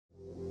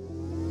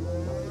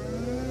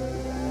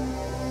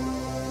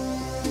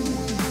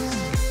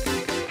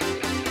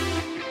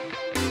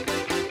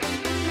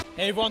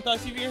everyone,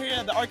 thought you're here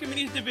at the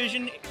Archimedes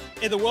Division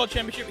in the World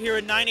Championship here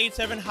at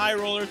 987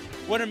 Highrollers.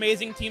 What an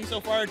amazing team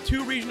so far.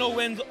 2 regional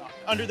wins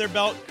under their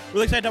belt.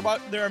 Really excited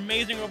about their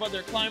amazing robot,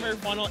 their climber,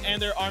 funnel,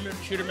 and their armored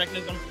shooter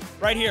mechanism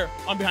right here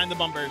on Behind the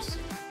Bumpers.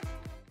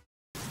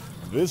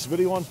 This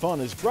video on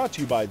fun is brought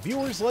to you by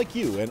viewers like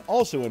you and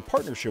also in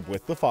partnership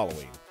with the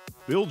following.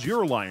 Build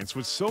your alliance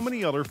with so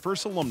many other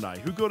FRC alumni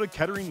who go to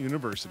Kettering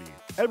University.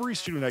 Every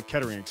student at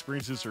Kettering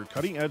experiences their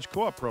cutting-edge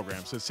co-op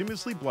programs that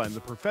seamlessly blend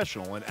the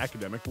professional and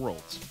academic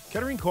worlds.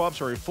 Kettering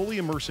co-ops are a fully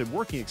immersive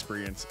working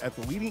experience at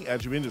the leading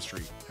edge of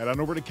industry. Head on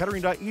over to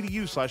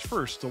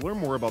kettering.edu/FRC to learn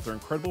more about their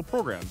incredible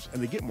programs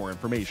and to get more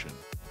information.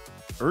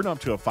 Earn up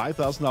to a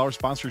 $5,000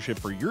 sponsorship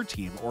for your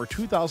team or a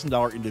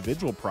 $2,000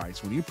 individual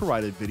prize when you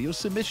provide a video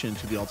submission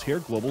to the Altair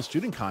Global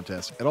Student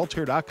Contest at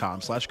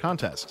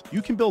altair.com/contest.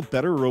 You can build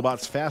better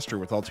robots faster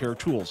with Altair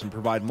tools and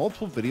provide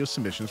multiple video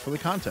submissions for the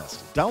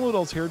contest. Download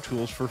Altair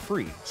tools for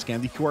free.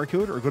 Scan the QR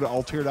code or go to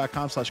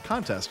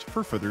altair.com/contest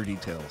for further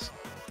details.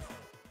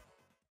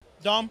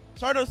 Dom,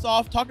 start us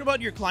off. Talk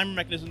about your climber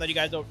mechanism that you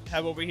guys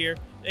have over here.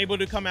 Able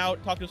to come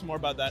out, talk to us more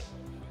about that.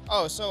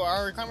 Oh, so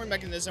our climber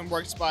mechanism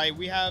works by,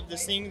 we have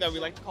this thing that we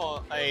like to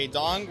call a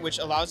dong, which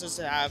allows us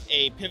to have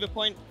a pivot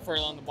point for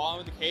on the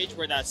bottom of the cage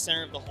where that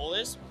center of the hole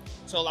is.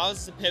 So it allows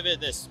us to pivot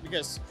this,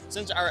 because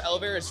since our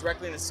elevator is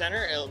directly in the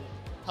center, it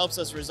helps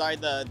us reside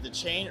the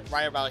chain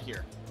right about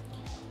here.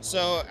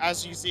 So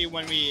as you see,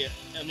 when we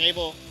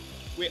enable,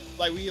 we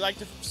like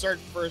to start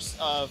first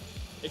of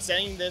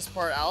extending this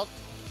part out.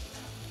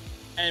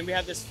 And we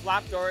have this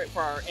flap door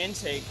for our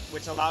intake,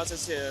 which allows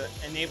us to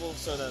enable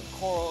so the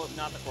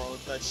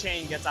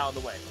chain gets out of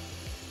the way.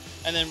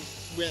 And then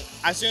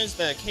as soon as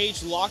the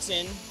cage locks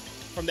in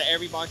from the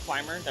Everybot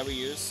climber that we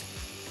use,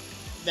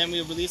 then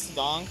we release the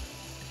dong,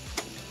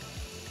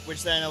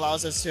 which then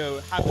allows us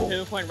to have the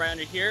pivot point right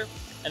under here,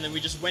 and then we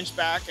just winch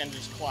back and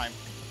just climb.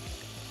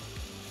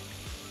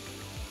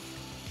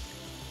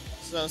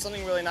 So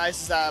something really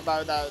nice is that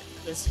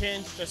this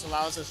hinge just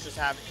allows us just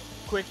to have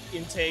quick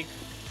intake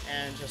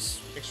and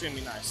just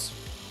extremely nice.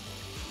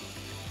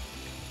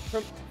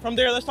 From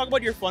there, let's talk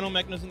about your funnel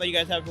mechanism that you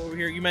guys have over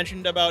here. You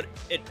mentioned about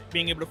it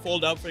being able to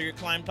fold up for your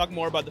climb. Talk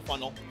more about the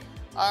funnel.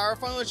 Our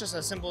funnel is just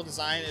a simple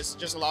design. It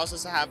just allows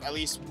us to have at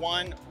least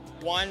one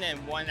and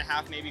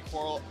 1.5 maybe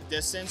coral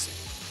distance,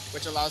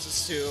 which allows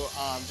us to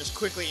just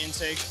quickly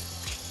intake.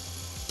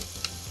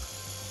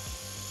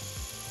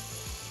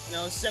 You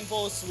know,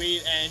 simple,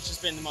 sweet, and it's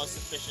just been the most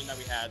efficient that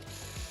we had.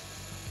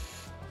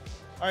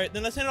 All right,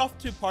 then let's hand it off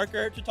to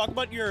Parker to talk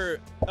about your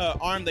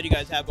arm that you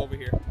guys have over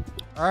here.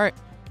 All right,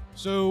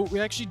 so we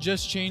actually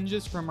just changed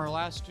this from our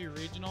last 2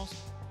 regionals.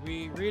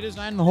 We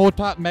redesigned the whole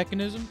top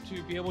mechanism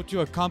to be able to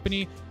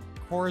accompany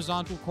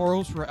horizontal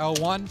corals for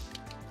L1.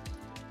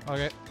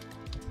 Okay.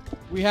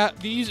 We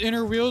have these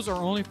inner wheels are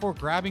only for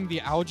grabbing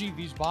the algae.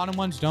 These bottom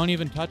ones don't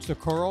even touch the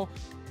coral.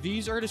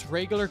 These are just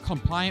regular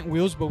compliant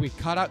wheels, but we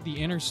cut out the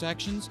inner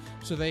sections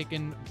so they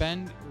can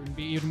bend and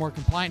be even more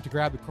compliant to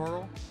grab the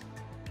coral.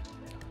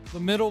 The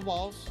middle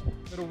wheels,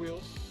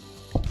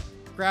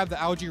 grab the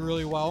algae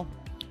really well.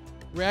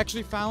 We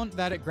actually found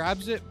that it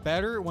grabs it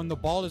better when the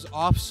ball is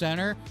off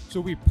center,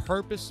 so we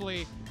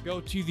purposely go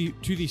to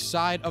the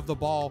side of the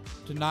ball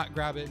to not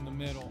grab it in the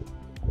middle.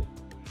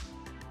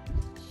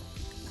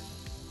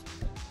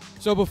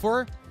 So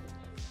before,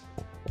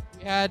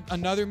 we had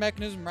another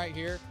mechanism right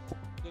here.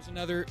 There's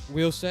another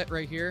wheel set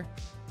right here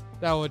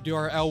that would do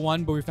our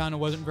L1, but we found it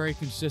wasn't very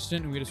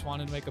consistent and we just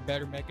wanted to make a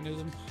better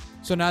mechanism.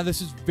 So now this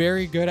is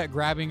very good at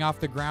grabbing off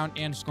the ground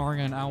and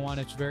scoring on L1.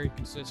 It's very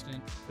consistent.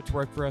 It's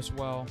worked for us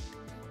well.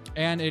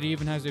 And it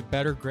even has a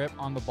better grip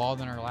on the ball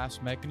than our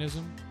last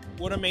mechanism.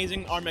 What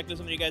amazing arm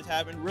mechanism that you guys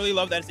have, and really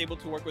love that it's able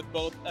to work with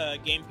both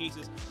game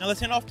pieces. Now let's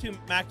hand off to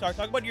Maktar.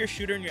 Talk about your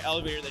shooter and your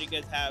elevator that you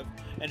guys have,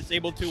 and it's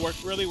able to work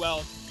really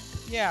well.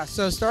 Yeah,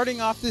 so starting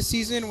off this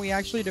season, we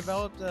actually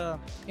developed a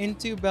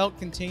into-belt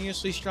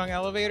continuously strung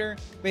elevator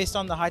based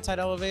on the high tide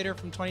elevator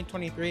from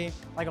 2023,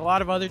 like a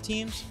lot of other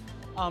teams.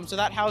 So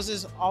that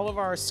houses all of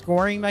our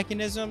scoring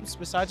mechanisms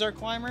besides our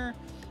climber.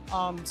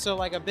 So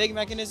like a big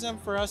mechanism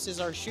for us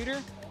is our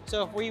shooter.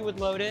 So if we would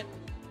load it,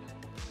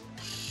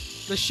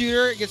 the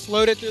shooter gets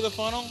loaded through the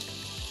funnel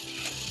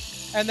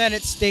and then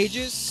it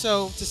stages.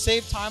 So to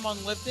save time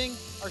on lifting,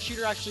 our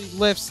shooter actually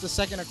lifts the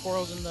second a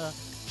coral's in the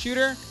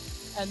shooter.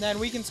 And then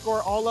we can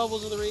score all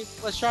levels of the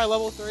reef. Let's try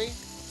level 3.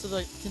 So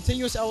the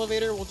continuous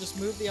elevator will just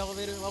move the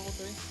elevator level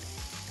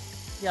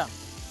 3. Yeah.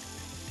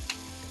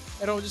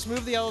 It'll just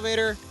move the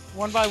elevator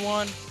one by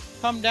one,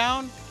 come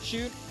down,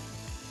 shoot.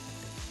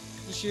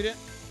 Just shoot it.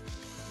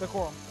 The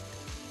coral.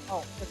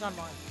 Oh, it's on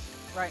mine.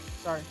 Right,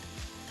 sorry.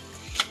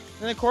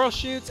 Then the coral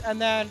shoots,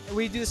 and then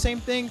we do the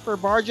same thing for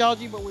barge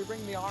algae, but we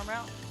bring the arm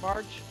out.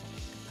 Barge.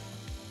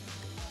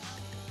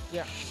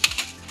 Yeah.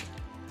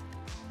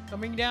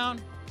 Coming down.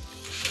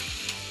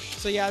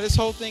 So yeah, this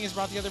whole thing is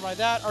brought together by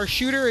that. Our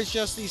shooter is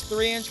just these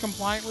 3-inch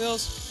compliant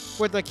wheels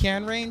with a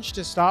can range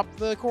to stop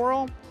the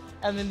coral.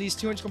 And then these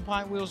 2-inch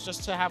compliant wheels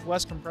just to have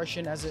less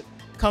compression as it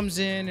comes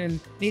in and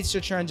needs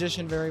to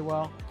transition very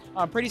well.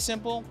 Pretty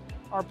simple.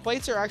 our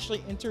plates are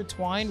actually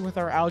intertwined with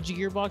our algae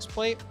gearbox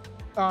plate.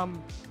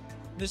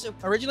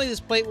 Originally this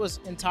plate was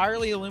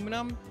entirely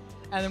aluminum,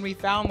 and then we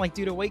found, like,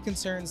 due to weight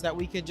concerns, that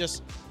we could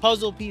just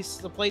puzzle piece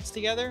the plates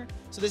together.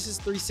 So this is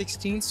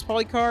 3/16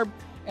 polycarb,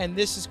 and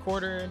this is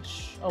 1/4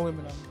 inch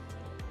aluminum.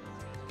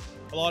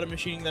 A lot of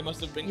machining that must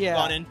have been Yeah.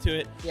 gone into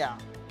it. Yeah.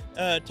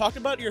 Talk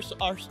about your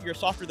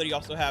software that you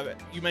also have.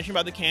 You mentioned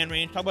about the can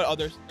range. Talk about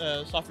other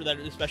software that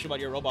is special about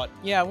your robot.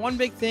 Yeah, one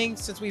big thing,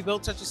 since we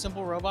built such a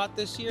simple robot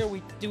this year,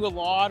 we do a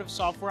lot of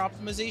software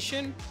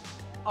optimization.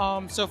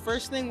 So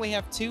first thing, we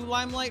have 2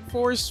 Limelight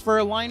 4s for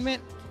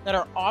alignment that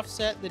are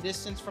offset the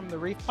distance from the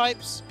reef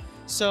pipes.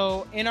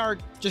 So in our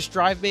just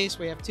drive base,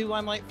 we have 2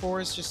 Limelight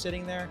 4s just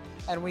sitting there,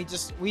 and we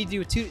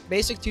do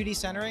basic 2D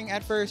centering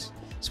at first,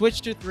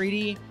 switched to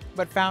 3D,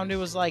 but found it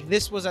was like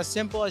this was as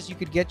simple as you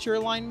could get your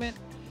alignment.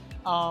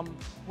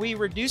 We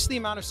reduced the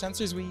amount of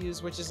sensors we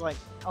use, which is like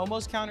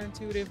almost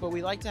counterintuitive, but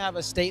we like to have a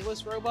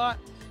stateless robot.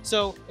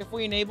 So if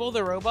we enable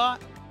the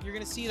robot, you're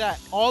gonna see that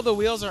all the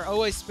wheels are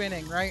always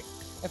spinning, right?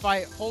 If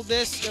I hold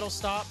this, it'll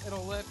stop,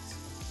 it'll lift,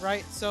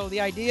 right? So the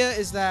idea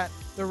is that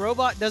the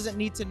robot doesn't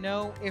need to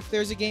know if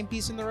there's a game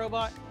piece in the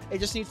robot. It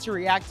just needs to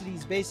react to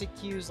these basic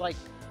cues, like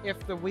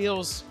if the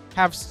wheels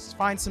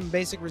find some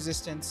basic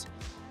resistance.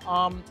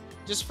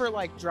 Just for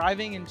like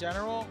driving in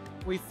general,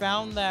 we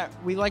found that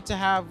we like to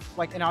have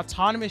like an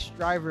autonomous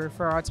driver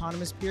for our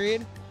autonomous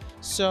period.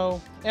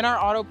 So in our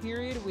auto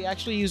period, we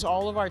actually use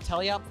all of our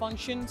teleop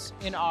functions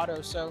in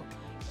auto. So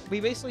we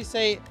basically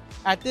say,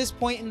 at this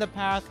point in the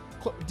path,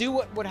 do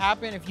what would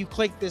happen if you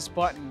click this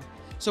button.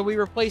 So we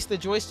replace the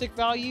joystick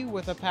value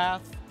with a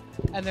path,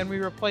 and then we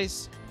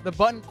replace the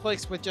button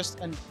clicks with just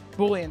a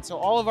Boolean. So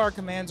all of our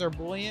commands are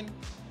Boolean,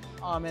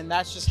 and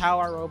that's just how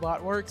our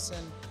robot works.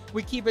 And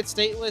we keep it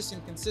stateless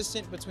and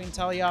consistent between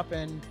teleop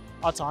and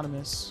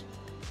autonomous.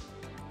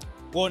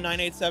 Well,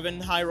 987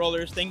 High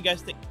Rollers, thank you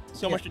guys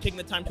so much for taking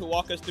the time to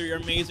walk us through your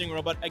amazing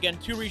robot. Again,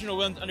 2 regional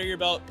wins under your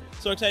belt.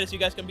 So excited to see you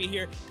guys compete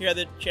here at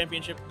the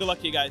championship. Good luck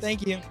to you guys.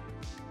 Thank you.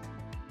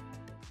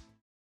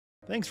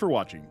 Thanks for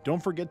watching.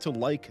 Don't forget to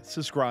like,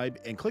 subscribe,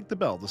 and click the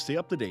bell to stay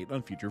up to date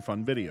on future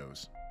fun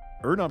videos.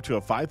 Earn up to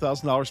a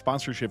 $5,000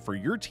 sponsorship for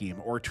your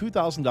team or a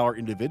 $2,000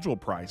 individual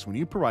prize when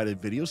you provide a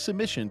video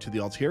submission to the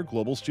Altair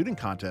Global Student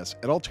Contest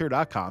at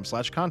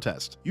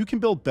altair.com/contest. You can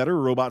build better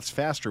robots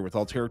faster with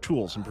Altair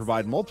tools and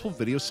provide multiple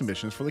video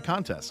submissions for the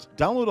contest.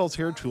 Download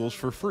Altair tools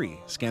for free.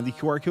 Scan the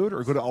QR code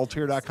or go to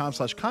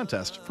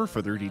altair.com/contest for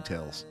further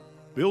details.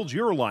 Build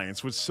your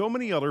alliance with so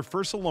many other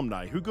FRC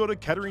alumni who go to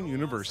Kettering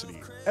University.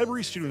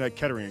 Every student at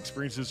Kettering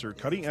experiences their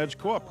cutting-edge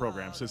co-op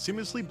programs that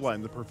seamlessly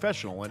blend the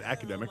professional and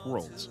academic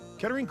worlds.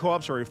 Kettering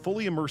co-ops are a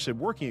fully immersive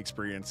working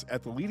experience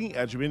at the leading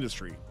edge of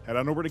industry. Head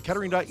on over to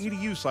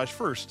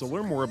kettering.edu/FRC to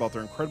learn more about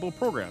their incredible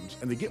programs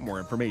and to get more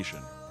information.